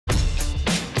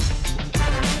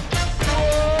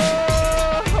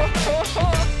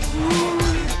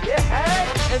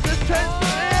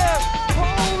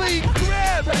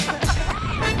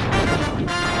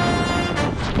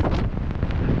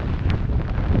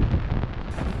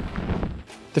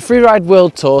The Freeride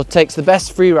World Tour takes the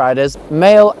best freeriders,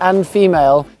 male and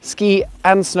female, ski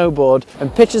and snowboard,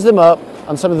 and pitches them up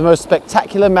on some of the most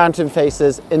spectacular mountain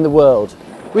faces in the world.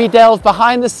 We delve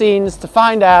behind the scenes to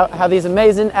find out how these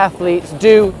amazing athletes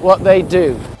do what they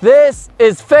do. This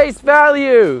is Face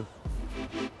Value!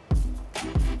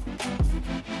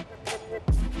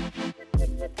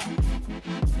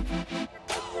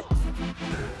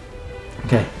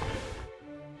 Okay.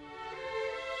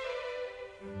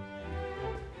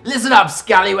 Listen up,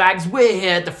 scallywags, we're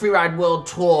here at the Freeride World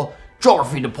Tour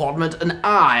Geography Department and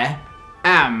I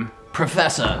am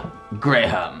Professor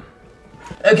Graham.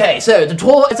 Okay, so the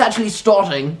tour is actually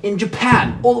starting in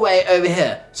Japan, all the way over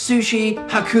here. Sushi,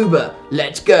 Hakuba,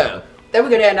 let's go. Then we're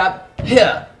gonna end up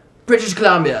here, British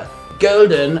Columbia,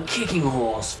 Golden Kicking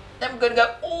Horse. Then we're gonna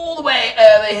go all the way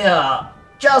over here.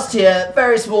 Just here,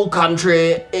 very small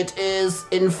country. It is,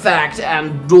 in fact,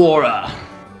 Andorra.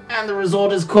 And the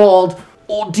resort is called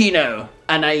Ordina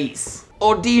Anais,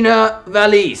 Ordina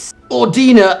Vallis,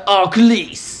 Ordina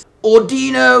Arcalis,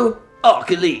 Ordino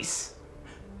Arcalis.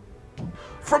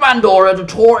 From Andorra, the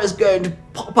tour is going to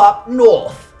pop up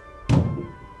north,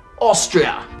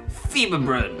 Austria,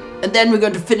 Fieberbrunn, and then we're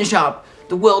going to finish up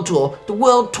the World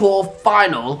Tour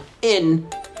final in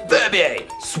Verbier,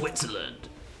 Switzerland.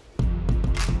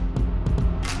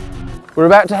 We're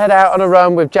about to head out on a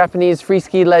run with Japanese free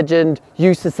ski legend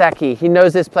Yu Sasaki. He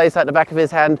knows this place like the back of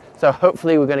his hand, so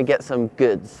hopefully we're going to get some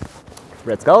goods.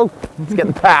 Let's go. Let's get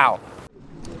the pow.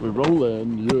 We're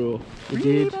rolling, yeah.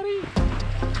 Indeed.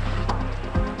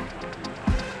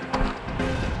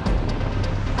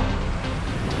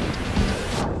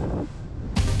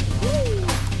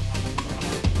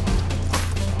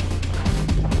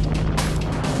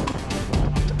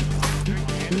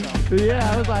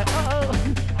 Yeah, I was like, uh-oh.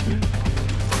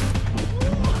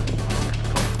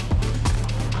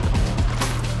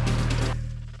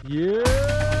 Yeah!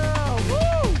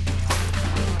 Woo!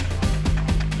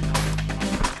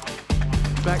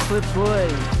 Backflip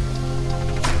boys.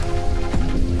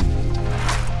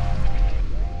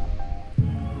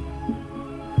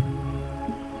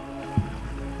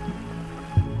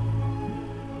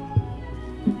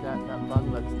 That bun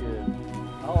looks good.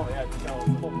 Oh yeah,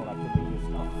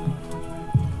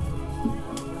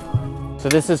 So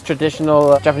this is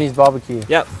traditional Japanese barbecue.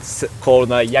 yeah, it's called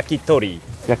yakitori.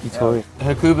 Yakitori.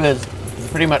 Hakuba is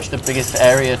pretty much the biggest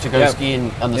area to go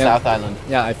skiing on the South Island.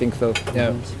 Yeah, I think so. Yeah.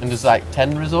 And there's like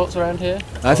 10 resorts around here?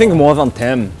 I think more than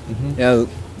 10. Yeah,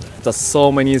 there's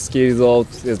so many ski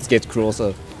resorts, it gets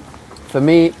closer. For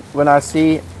me, when I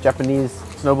see Japanese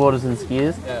snowboarders and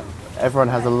skiers, everyone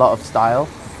has a lot of style.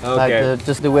 Okay. Like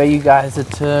just the way you guys are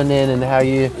turning and how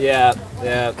you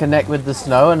connect with the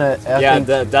snow. And I think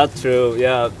that's true.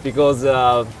 Yeah, because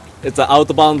it's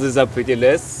outbound is pretty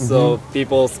less, so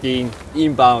people skiing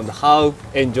inbound, how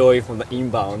enjoy from the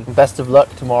inbound. best of luck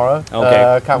tomorrow.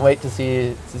 Okay. Can't wait to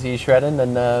see you shredding.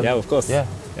 And Yeah, of course. Yeah.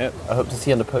 Yeah. I hope to see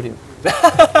you on the podium.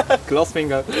 Cross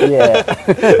finger. Yeah.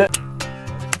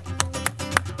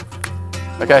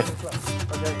 Okay.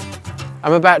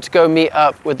 I'm about to go meet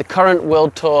up with the current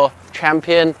World Tour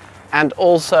champion and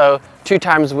also 2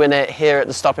 times winner here at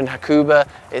the stop in Hakuba.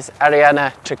 It's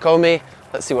Ariana Tricomi.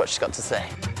 Let's see what she's got to say.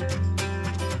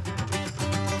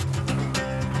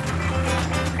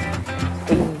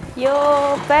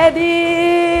 Yo,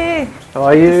 Paddy! How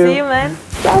are you? Good to see you, man.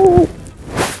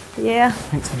 Yeah.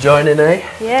 Thanks for joining, eh?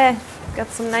 Yeah. Got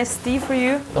some nice tea for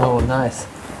you. Oh, nice.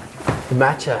 The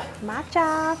matcha.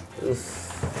 Matcha.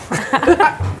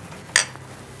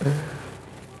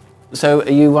 So,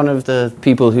 are you one of the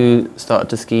people who started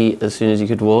to ski as soon as you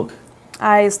could walk?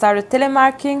 I started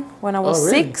telemarking when I was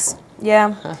 6.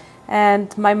 Yeah.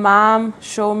 And my mom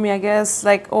showed me, I guess,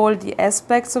 like all the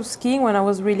aspects of skiing when I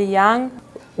was really young.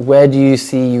 Where do you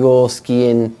see your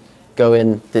skiing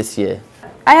going this year?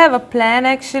 I have a plan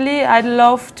actually. I'd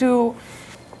love to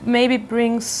maybe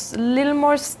bring a little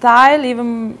more style,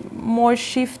 even more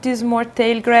shifties, more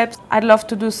tail grabs. I'd love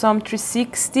to do some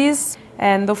 360s.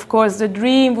 And of course the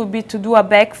dream would be to do a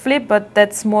backflip, but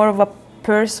that's more of a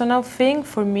personal thing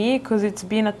for me because it's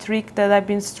been a trick that I've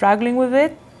been struggling with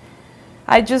it.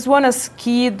 I just want to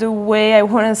ski the way I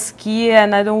want to ski,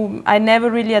 and I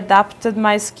never really adapted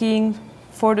my skiing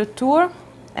for the tour,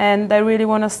 and I really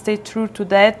want to stay true to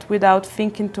that without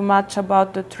thinking too much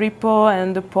about the triple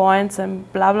and the points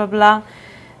and blah blah blah,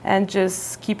 and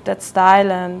just keep that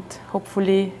style and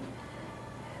hopefully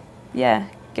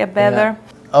get better.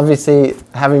 Obviously,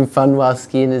 having fun while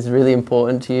skiing is really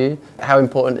important to you. How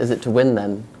important is it to win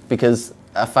then? Because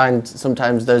I find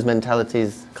sometimes those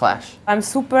mentalities clash. I'm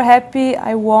super happy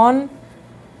I won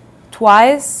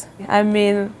twice. I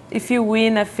mean, if you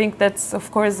win, I think that's of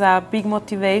course a big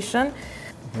motivation.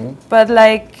 But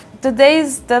like the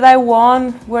days that I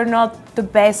won were not the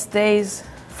best days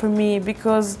for me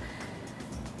because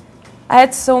I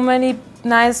had so many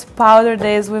nice powder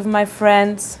days with my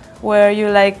friends where you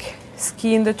like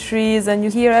ski in the trees and you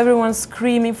hear everyone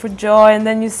screaming for joy and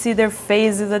then you see their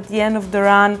faces at the end of the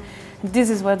run.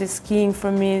 This is what is skiing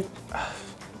for me.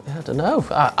 I don't know.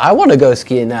 I want to go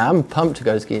skiing now. I'm pumped to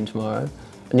go skiing tomorrow.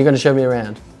 And you're going to show me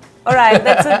around. All right,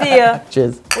 that's a deal.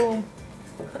 Cheers. Boom.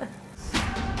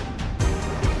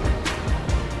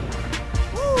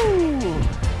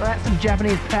 Well, that's some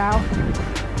Japanese pow.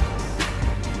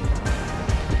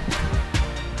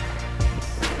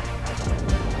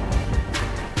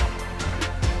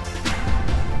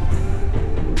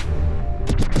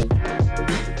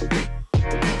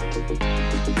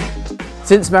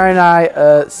 Since Mary and I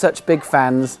are such big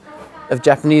fans of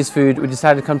Japanese food, we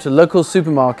decided to come to a local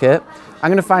supermarket. I'm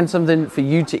going to find something for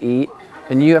you to eat,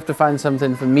 and you have to find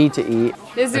something for me to eat.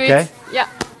 Let's do it. Yeah.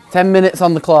 10 minutes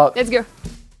on the clock. Let's go.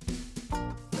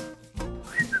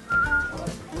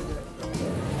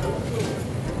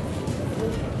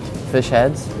 Fish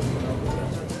heads.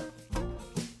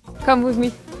 Come with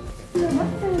me.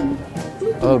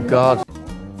 Oh God.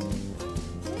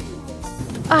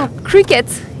 Ah, cricket.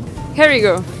 Here we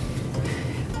go.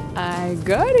 I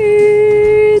got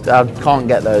it. I can't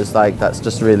get those, like, that's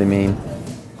just really mean.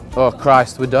 Oh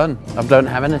Christ, we're done. I don't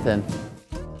have anything.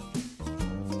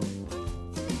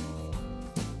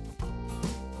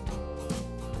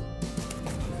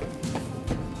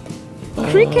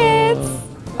 Crickets.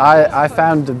 I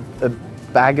found a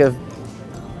bag of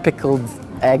pickled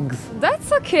eggs.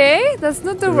 That's okay. That's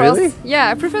not the Really? worst. Yeah,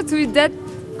 I prefer to eat that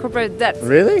compared to that.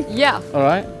 Really? Yeah. All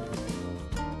right.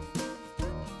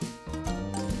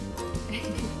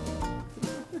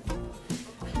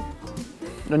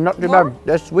 They're not too bad.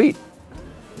 They're sweet.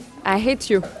 I hate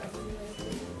you.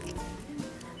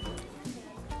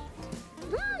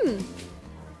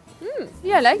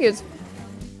 Yeah, I like it.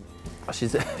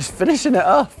 She's finishing it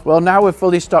off. Well, now we're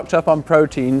fully stocked up on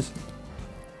proteins.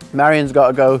 Marion's got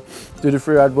to go do the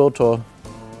Freeride World Tour.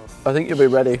 I think you'll be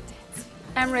ready.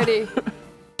 I'm ready.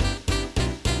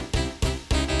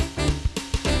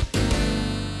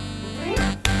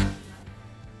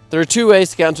 There are two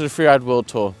ways to get onto the Freeride World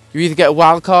Tour. You either get a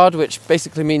wild card, which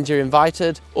basically means you're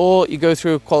invited, or you go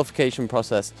through a qualification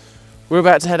process. We're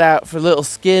about to head out for a little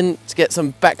skin to get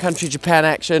some backcountry Japan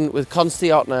action with Konsti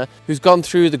Otner, who's gone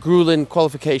through the grueling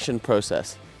qualification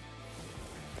process.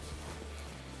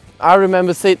 I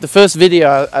remember the first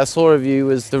video I saw of you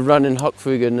was the run in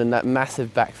Hochfugen and that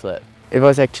massive backflip. It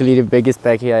was actually the biggest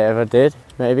backy I ever did,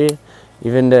 maybe.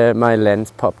 Even my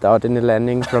lens popped out in the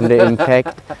landing from the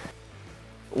impact.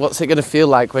 What's it going to feel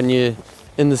like when you're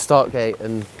in the start gate?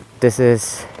 And This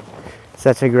is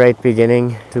such a great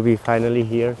beginning to be finally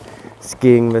here,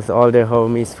 skiing with all the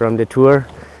homies from the tour.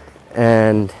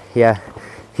 And yeah,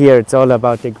 here it's all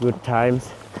about the good times,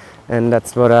 and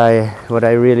that's what I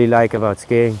really like about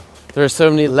skiing. there are so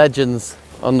many legends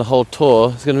on the whole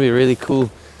tour. It's going to be really cool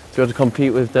to be able to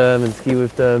compete with them and ski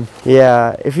with them.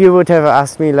 Yeah, if you would have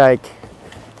asked me like,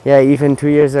 yeah, even 2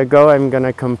 years ago I'm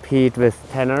gonna compete with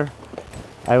Tanner,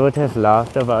 I would have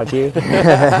laughed about you.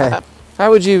 How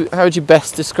would you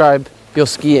best describe your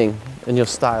skiing and your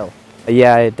style?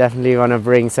 Yeah, I definitely want to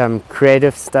bring some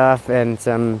creative stuff and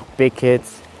some big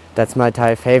hits. That's my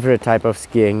favorite type of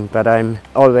skiing, but I'm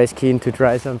always keen to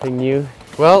try something new.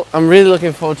 Well, I'm really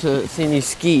looking forward to seeing you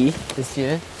ski this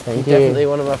year. Thank You're you. definitely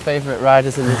one of my favourite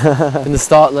riders in the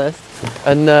start list.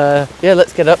 And yeah,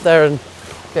 let's get up there and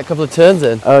get a couple of turns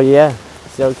in. Oh yeah,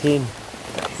 so keen.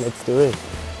 Let's do it.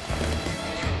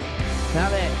 Now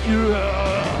then.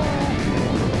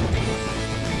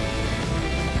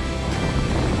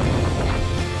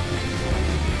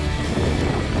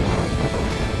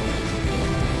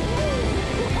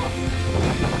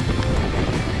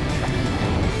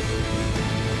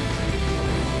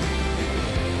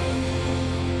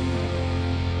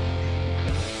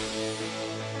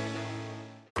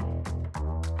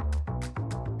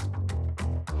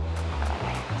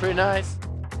 Pretty nice.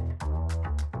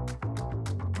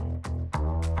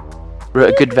 We're at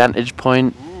a good vantage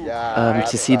point to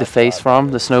see the face from.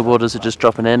 The snowboarders are just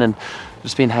dropping in and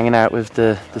just been hanging out with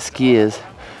the skiers.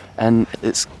 And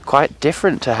it's quite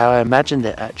different to how I imagined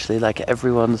it actually. Like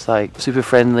everyone's like super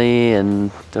friendly and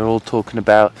they're all talking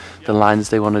about the lines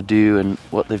they want to do and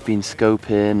what they've been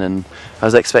scoping. And I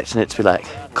was expecting it to be like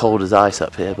cold as ice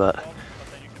up here, but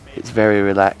it's very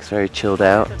relaxed, very chilled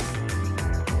out.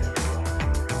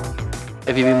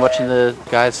 Have you been watching the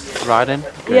guys riding?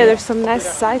 Yeah, there's some nice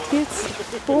side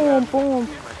hits. Boom, boom.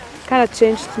 Kind of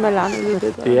changed my land a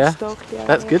little bit. Yeah? Stock. Yeah,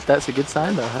 That's yeah. good. That's a good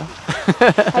sign though, huh?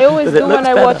 I always But it do when looks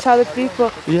I better. watch other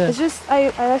people. Yeah. It's just,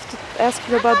 I have to ask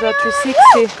you about the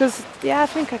 360 because, yeah, I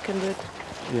think I can do it.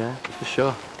 Yeah, for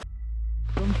sure.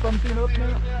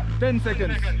 10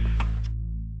 seconds.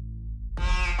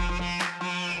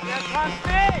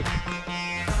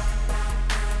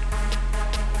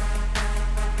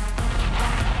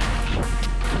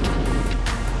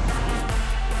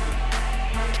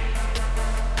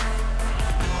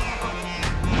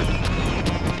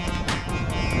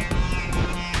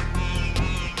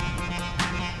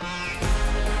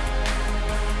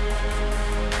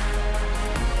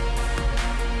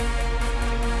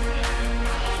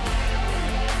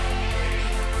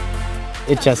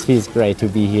 It just feels great to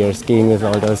be here skiing with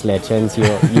all those legends you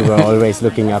were always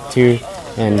looking up to,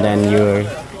 and then you're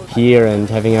here and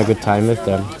having a good time with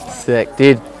them. Sick,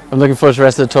 dude. I'm looking forward to the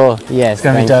rest of the tour. Yes,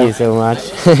 gonna be thank you dope. so much.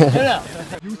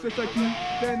 Yusasaki,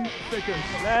 10 seconds.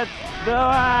 Let's do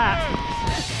it!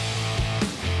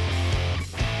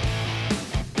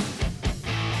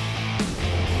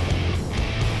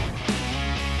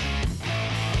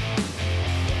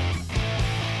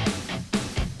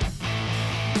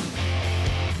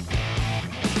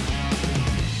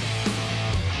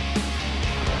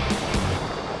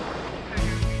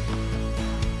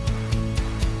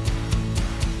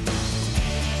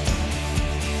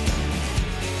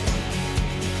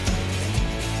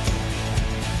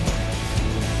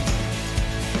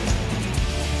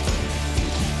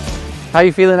 How are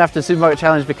you feeling after Supermarket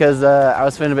Challenge? Because I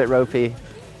was feeling a bit ropey,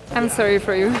 I'm sorry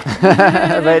for you.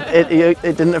 but it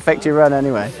didn't affect your run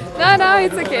anyway. No,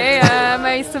 it's okay.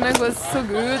 My stomach was so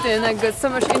good and I got so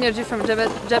much energy from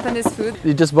Japanese food.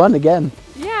 You just won again.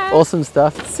 Yeah. Awesome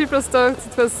stuff. Super stoked.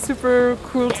 It was super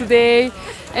cool today.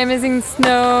 Amazing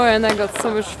snow and I got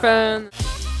so much fun.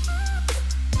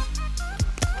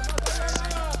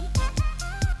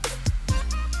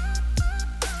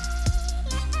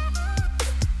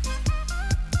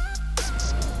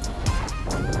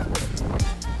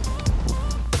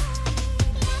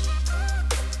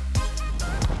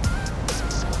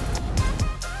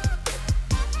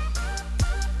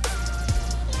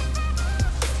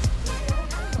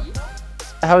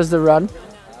 How was the run?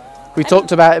 We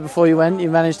talked about it before you went. You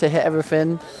managed to hit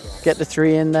everything, get the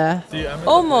 3 in there.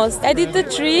 Almost. I did the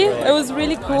 3. It was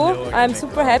really cool. I'm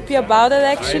super happy about it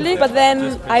actually. But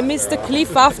then I missed the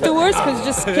cliff afterwards because it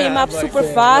just came up super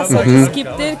fast. So I just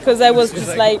skipped it because I was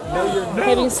just like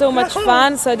having so much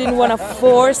fun. So I didn't want to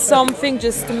force something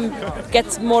just to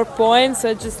get more points.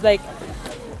 So I just like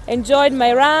enjoyed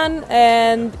my run,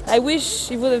 and I wish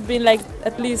it would have been like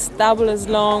at least double as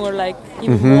long or like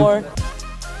even more.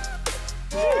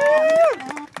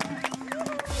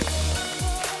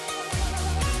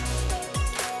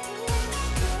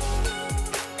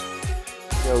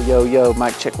 Yo,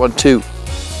 mic check 1, 2.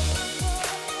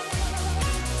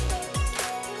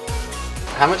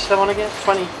 How much did I want to get?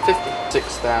 20, 50?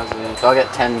 6,000. So I'll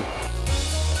get 10.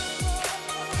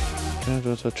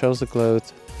 So I chose the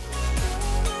clothes.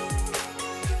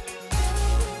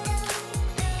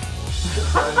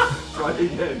 Try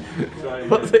again.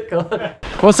 What's it called?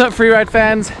 What's up, Freeride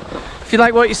fans? If you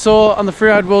like what you saw on the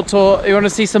Freeride World Tour, you want to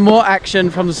see some more action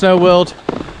from the snow world,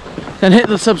 then hit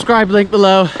the subscribe link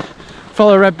below.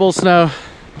 Follow Red Bull Snow.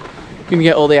 You can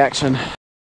get all the action.